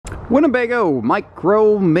Winnebago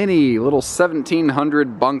Micro Mini, little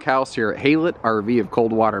 1700 bunkhouse here at Haylet RV of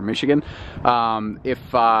Coldwater, Michigan.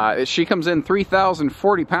 If she comes in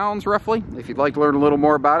 3,040 pounds roughly. If you'd like to learn a little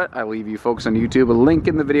more about it, I leave you folks on YouTube a link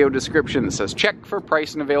in the video description that says check for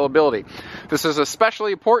price and availability. This is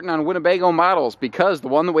especially important on Winnebago models because the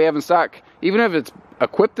one that we have in stock, even if it's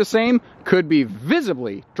equipped the same, could be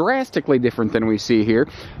visibly, drastically different than we see here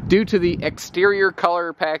due to the exterior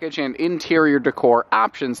color package and interior decor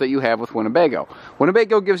options that you have with Winnebago.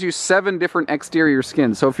 Winnebago gives you 7 different exterior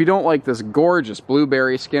skins, so if you don't like this gorgeous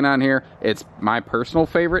blueberry skin on here, it's my personal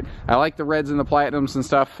favorite. I like the reds and the platinums and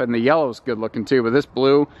stuff, and the yellow's good looking too, but this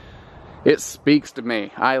blue, it speaks to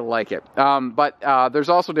me. I like it. But there's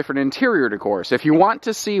also different interior decors. If you want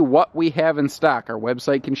to see what we have in stock, our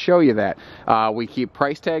website can show you that. We keep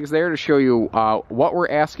price tags there to show you what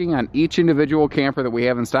we're asking on each individual camper that we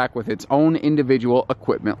have in stock with its own individual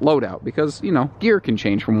equipment loadout. Because, you know, gear can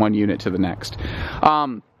change from one unit to the next.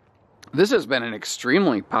 This has been an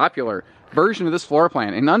extremely popular version of this floor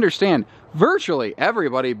plan. And understand, virtually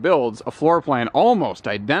everybody builds a floor plan almost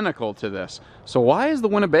identical to this. So why is the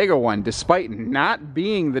Winnebago one, despite not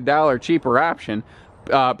being the dollar cheaper option,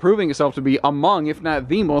 proving itself to be among, if not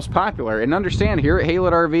the most popular? And understand, here at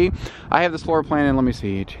Haylet RV, I have this floor plan in, let me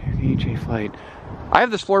see, HA Flight. I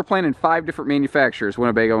have this floor plan in 5 different manufacturers,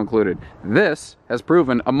 Winnebago included. This has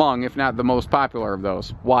proven among, if not the most popular of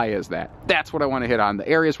those. Why is that? That's what I want to hit on, the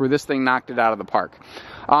areas where this thing knocked it out of the park.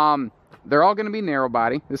 They're all going to be narrow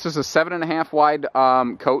body. This is a 7.5 wide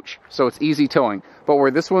coach, so it's easy towing. But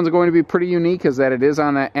where this one's going to be pretty unique is that it is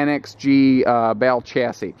on an NXG BAL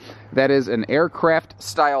chassis. That is an aircraft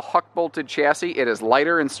style huck bolted chassis. It is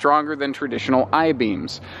lighter and stronger than traditional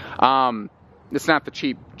I-beams. It's not the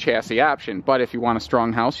cheap chassis option, but if you want a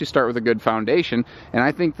strong house, you start with a good foundation, and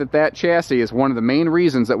I think that that chassis is one of the main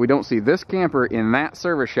reasons that we don't see this camper in that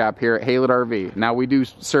service shop here at Haylet RV. Now, we do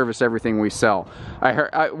service everything we sell.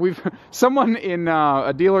 Someone in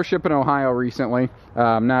a dealership in Ohio recently,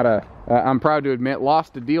 I'm proud to admit,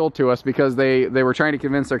 lost a deal to us because they were trying to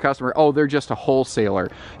convince their customer, oh, they're just a wholesaler.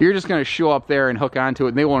 You're just going to show up there and hook onto it,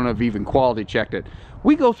 and they won't have even quality checked it.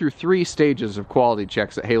 We go through 3 stages of quality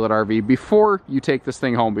checks at Haylet RV before you take this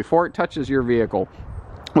thing home, before it touches your vehicle.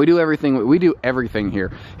 We do everything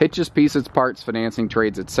here. Hitches, pieces, parts, financing,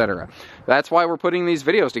 trades, etc. That's why we're putting these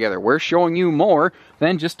videos together. We're showing you more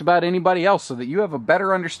than just about anybody else so that you have a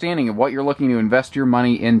better understanding of what you're looking to invest your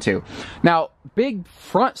money into. Now, big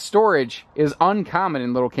front storage is uncommon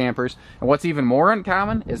in little campers, and what's even more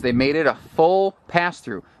uncommon is they made it a full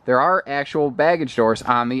pass-through. There are actual baggage doors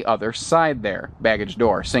on the other side there. Baggage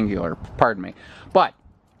door, singular, pardon me. But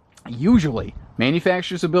usually,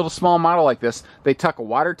 manufacturers who build a small model like this, they tuck a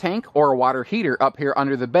water tank or a water heater up here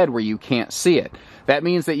under the bed where you can't see it. That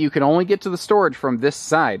means that you can only get to the storage from this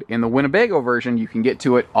side. In the Winnebago version, you can get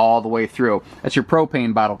to it all the way through. That's your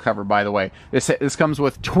propane bottle cover, by the way. This comes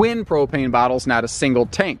with twin propane bottles, not a single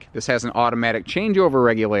tank. This has an automatic changeover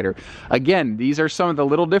regulator. Again, these are some of the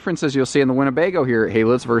little differences you'll see in the Winnebago here at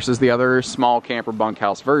Haylet's versus the other small camper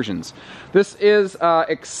bunkhouse versions. This is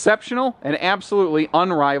exceptional and absolutely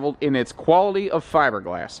unrivaled in its quality of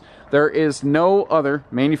fiberglass. There is no other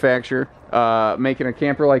manufacturer making a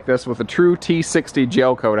camper like this with a true T60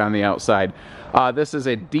 gel coat on the outside. This is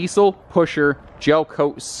a diesel pusher gel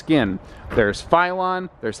coat skin. There's Phylon,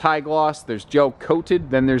 there's high gloss, there's gel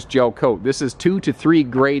coated, then there's gel coat. This is 2 to 3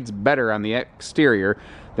 grades better on the exterior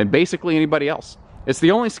than basically anybody else. It's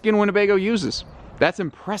the only skin Winnebago uses. That's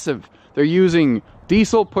impressive. They're using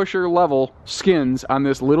diesel pusher level skins on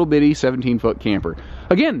this little bitty 17-foot camper.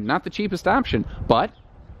 Again, not the cheapest option, but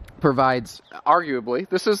provides, arguably,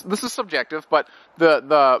 this is subjective, but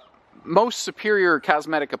the most superior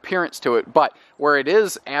cosmetic appearance to it. But where it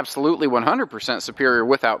is absolutely 100% superior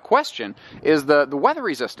without question is the weather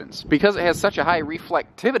resistance. Because it has such a high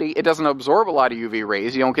reflectivity, it doesn't absorb a lot of UV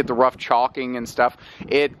rays. You don't get the rough chalking and stuff.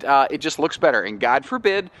 It just looks better. And God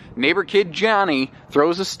forbid, neighbor kid Johnny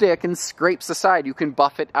throws a stick and scrapes the side. You can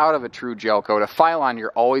buff it out of a true gel coat. A Phylon,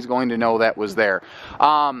 you're always going to know that was there.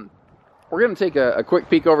 We're going to take a quick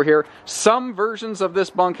peek over here. Some versions of this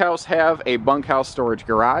bunkhouse have a bunkhouse storage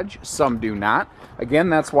garage. Some do not. Again,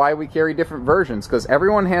 that's why we carry different versions, because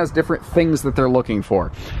everyone has different things that they're looking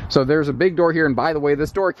for. So there's a big door here, and by the way,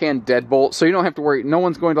 this door can deadbolt, so you don't have to worry. No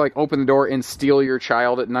one's going to open the door and steal your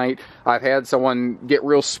child at night. I've had someone get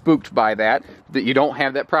real spooked by that. That you don't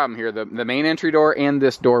have that problem here. The main entry door and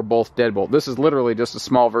this door both deadbolt. This is literally just a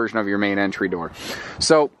small version of your main entry door.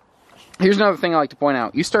 So here's another thing I like to point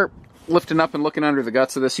out. You start lifting up and looking under the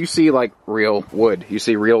guts of this, you see like real wood. You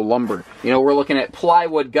see real lumber. You know, we're looking at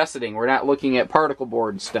plywood gusseting. We're not looking at particle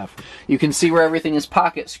board stuff. You can see where everything is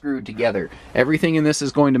pocket screwed together. Everything in this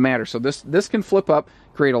is going to matter. So this can flip up,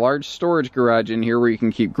 create a large storage garage in here where you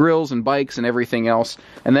can keep grills and bikes and everything else.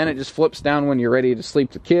 And then it just flips down when you're ready to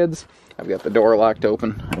sleep with kids. I've got the door locked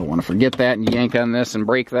open. I don't want to forget that and yank on this and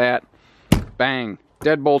break that. Bang.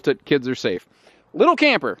 Deadbolt it. Kids are safe. Little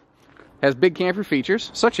camper has big camper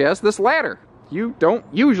features, such as this ladder. You don't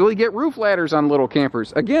usually get roof ladders on little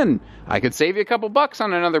campers. Again, I could save you a couple bucks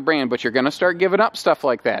on another brand, but you're going to start giving up stuff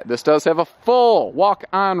like that. This does have a full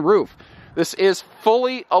walk-on roof. This is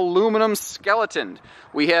fully aluminum skeletoned.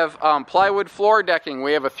 We have plywood floor decking.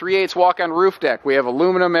 We have a 3/8 walk-on roof deck. We have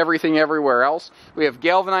aluminum everything everywhere else. We have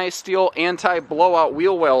galvanized steel anti-blowout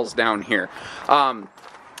wheel wells down here.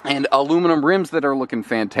 And aluminum rims that are looking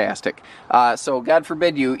fantastic. So God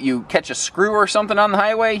forbid you catch a screw or something on the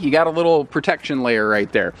highway, you got a little protection layer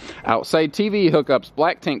right there. Outside TV hookups,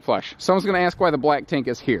 black tank flush. Someone's going to ask why the black tank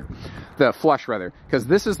is here. The flush rather, because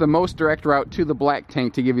this is the most direct route to the black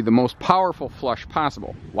tank to give you the most powerful flush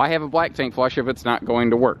possible. Why have a black tank flush if it's not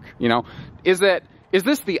going to work? You know, is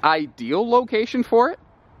this the ideal location for it?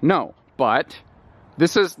 No, but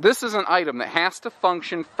this is an item that has to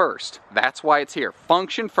function first. That's why it's here.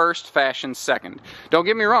 Function first, fashion second. Don't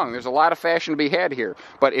get me wrong, there's a lot of fashion to be had here,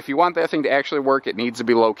 but if you want that thing to actually work, it needs to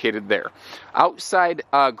be located there. Outside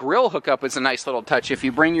grill hookup is a nice little touch. If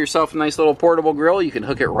you bring yourself a nice little portable grill, you can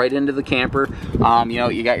hook it right into the camper. You know,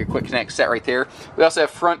 you got your quick connect set right there. We also have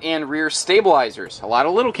front and rear stabilizers. A lot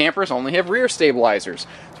of little campers only have rear stabilizers.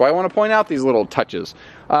 That's why I want to point out these little touches.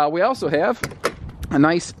 We also have a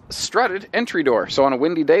nice strutted entry door. So on a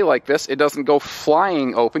windy day like this, it doesn't go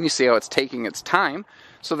flying open. You see how it's taking its time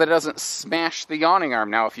so that it doesn't smash the awning arm.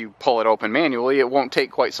 Now, if you pull it open manually, it won't take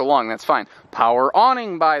quite so long. That's fine. Power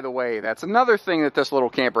awning, by the way. That's another thing that this little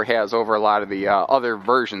camper has over a lot of the other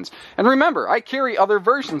versions. And remember, I carry other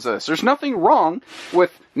versions of this. There's nothing wrong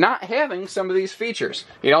with not having some of these features.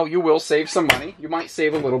 You know, you will save some money. You might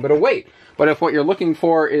save a little bit of weight. But if what you're looking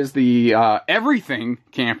for is the everything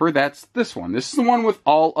camper, that's this one. This is the one with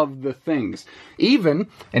all of the things. Even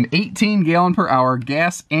an 18 gallon per hour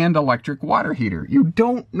gas and electric water heater. You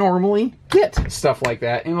don't normally get stuff like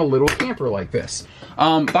that in a little camper like this.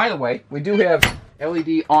 By the way, we do have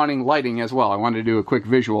LED awning lighting as well. I wanted to do a quick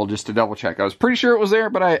visual just to double check. I was pretty sure it was there,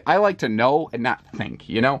 but I like to know and not think,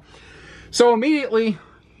 you know? So immediately,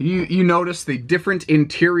 you notice the different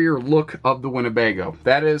interior look of the Winnebago.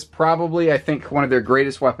 That is probably, I think, one of their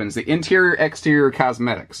greatest weapons, the interior-exterior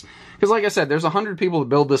cosmetics. Because like I said, there's 100 people that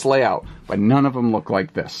build this layout, but none of them look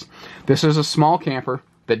like this. This is a small camper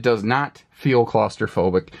that does not feel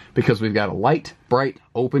claustrophobic because we've got a light, bright,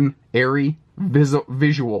 open, airy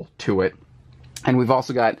visual to it. And we've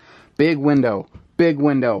also got big window,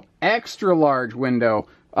 extra large window,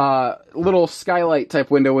 little skylight type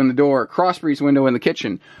window in the door, cross breeze window in the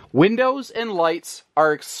kitchen. Windows and lights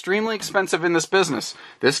are extremely expensive in this business.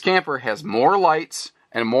 This camper has more lights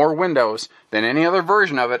and more windows than any other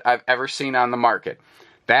version of it I've ever seen on the market.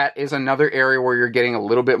 That is another area where you're getting a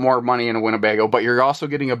little bit more money in a Winnebago, but you're also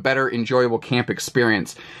getting a better, enjoyable camp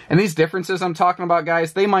experience. And these differences I'm talking about,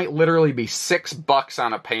 guys, they might literally be $6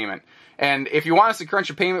 on a payment. And if you want us to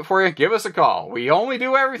crunch a payment for you, give us a call. We only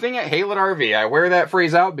do everything at Haylett RV. I wear that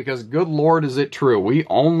phrase out because, good Lord, is it true. We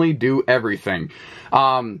only do everything.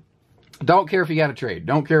 Don't care if you got a trade.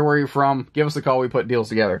 Don't care where you're from. Give us a call. We put deals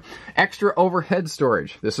together. Extra overhead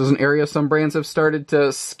storage. This is an area some brands have started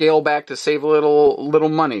to scale back to save a little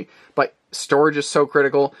money. But storage is so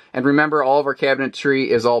critical. And remember, all of our cabinetry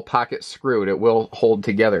is all pocket screwed. It will hold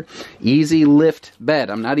together. Easy lift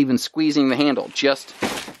bed. I'm not even squeezing the handle. Just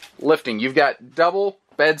lifting. You've got double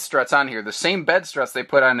bed struts on here. The same bed struts they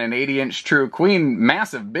put on an 80-inch True Queen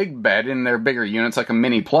massive big bed in their bigger units, like a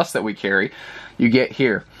Minnie Plus that we carry, you get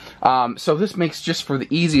here. So this makes just for the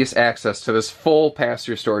easiest access to this full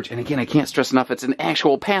pass-through storage. And again, I can't stress enough, it's an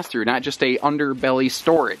actual pass-through, not just a underbelly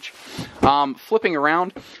storage. Flipping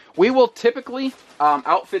around, we will typically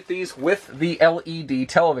outfit these with the LED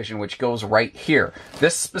television, which goes right here.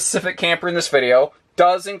 This specific camper in this video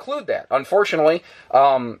does include that. Unfortunately,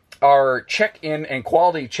 our check-in and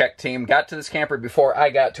quality check team got to this camper before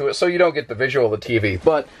I got to it, so you don't get the visual of the TV.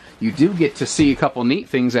 But you do get to see a couple neat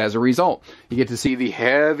things as a result. You get to see the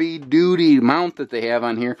heavy-duty mount that they have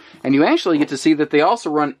on here, and you actually get to see that they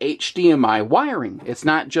also run HDMI wiring. It's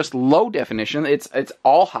not just low definition, it's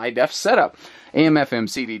all high-def setup. AM, FM,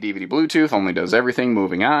 CD, DVD, Bluetooth, only does everything.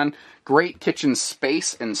 Moving on. Great kitchen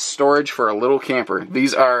space and storage for a little camper.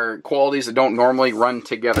 These are qualities that don't normally run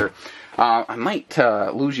together. I might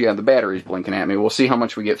lose you on the batteries blinking at me. We'll see how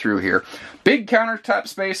much we get through here. Big countertop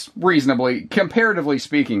space, reasonably, comparatively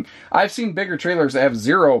speaking. I've seen bigger trailers that have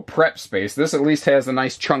zero prep space. This at least has a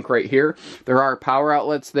nice chunk right here. There are power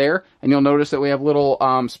outlets there, and you'll notice that we have little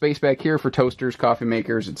space back here for toasters, coffee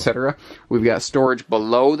makers, etc. We've got storage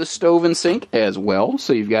below the stove and sink as well,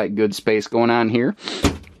 so you've got good space going on here.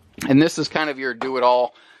 And this is kind of your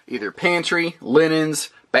do-it-all, either pantry,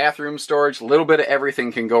 linens, bathroom storage, a little bit of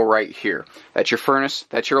everything can go right here. That's your furnace,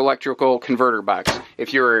 that's your electrical converter box.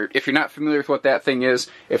 If you're not familiar with what that thing is,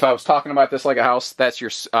 if I was talking about this like a house, that's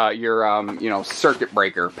your circuit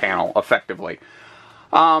breaker panel, effectively.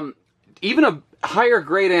 Even a higher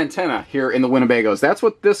grade antenna here in the Winnebagos. That's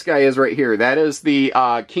what this guy is right here. That is the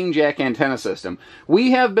King Jack antenna system.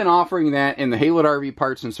 We have been offering that in the Haylett RV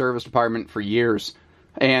Parts and Service Department for years.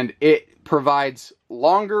 And it provides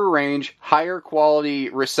longer range, higher quality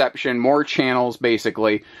reception, more channels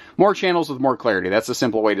basically. More channels with more clarity. That's a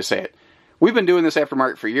simple way to say it. We've been doing this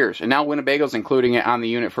aftermarket for years, and now Winnebago's including it on the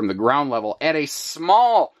unit from the ground level at a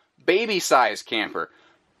small baby-sized camper.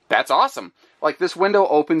 That's awesome. Like, this window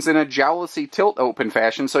opens in a jowly tilt open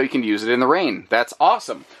fashion so you can use it in the rain. That's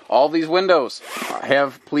awesome. All these windows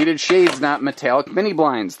have pleated shades, not metallic mini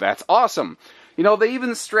blinds. That's awesome. You know, they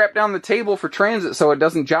even strap down the table for transit so it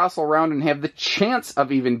doesn't jostle around and have the chance of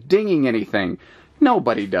even dinging anything.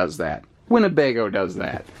 Nobody does that. Winnebago does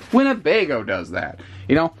that. Winnebago does that.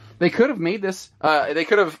 You know, they could have made this, they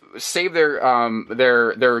could have saved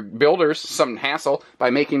their builders some hassle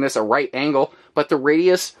by making this a right angle, but the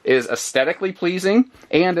radius is aesthetically pleasing,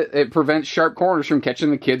 and it prevents sharp corners from catching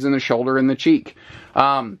the kids in the shoulder and the cheek.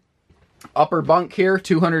 Upper bunk here,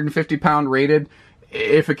 250-pound rated.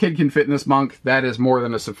 If a kid can fit in this bunk, that is more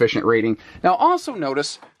than a sufficient rating. Now, also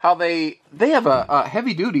notice how they have a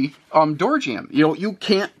heavy-duty door jamb. You know, you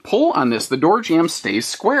can't pull on this. The door jamb stays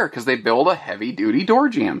square because they build a heavy-duty door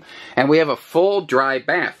jamb. And we have a full dry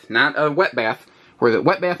bath, not a wet bath, where the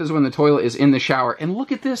wet bath is when the toilet is in the shower. And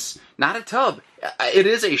look at this, not a tub. It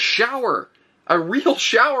is a shower. A real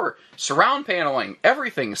shower, surround paneling,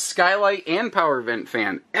 everything, skylight and power vent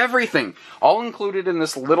fan, everything, all included in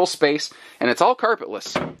this little space, and it's all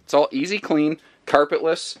carpetless. It's all easy clean,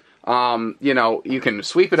 carpetless. You know, you can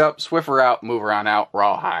sweep it up, Swiffer out, move her on out,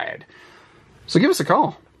 rawhide. So give us a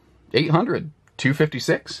call,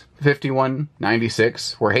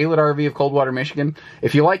 800-256-5196. We're Haylett RV of Coldwater, Michigan.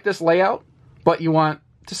 If you like this layout, but you want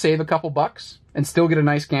to save a couple bucks and still get a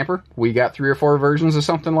nice camper, we got 3 or 4 versions of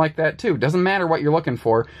something like that too. Doesn't matter what you're looking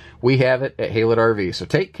for, we have it at Haylett RV. So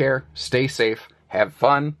take care, stay safe, have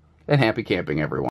fun, and happy camping, everyone.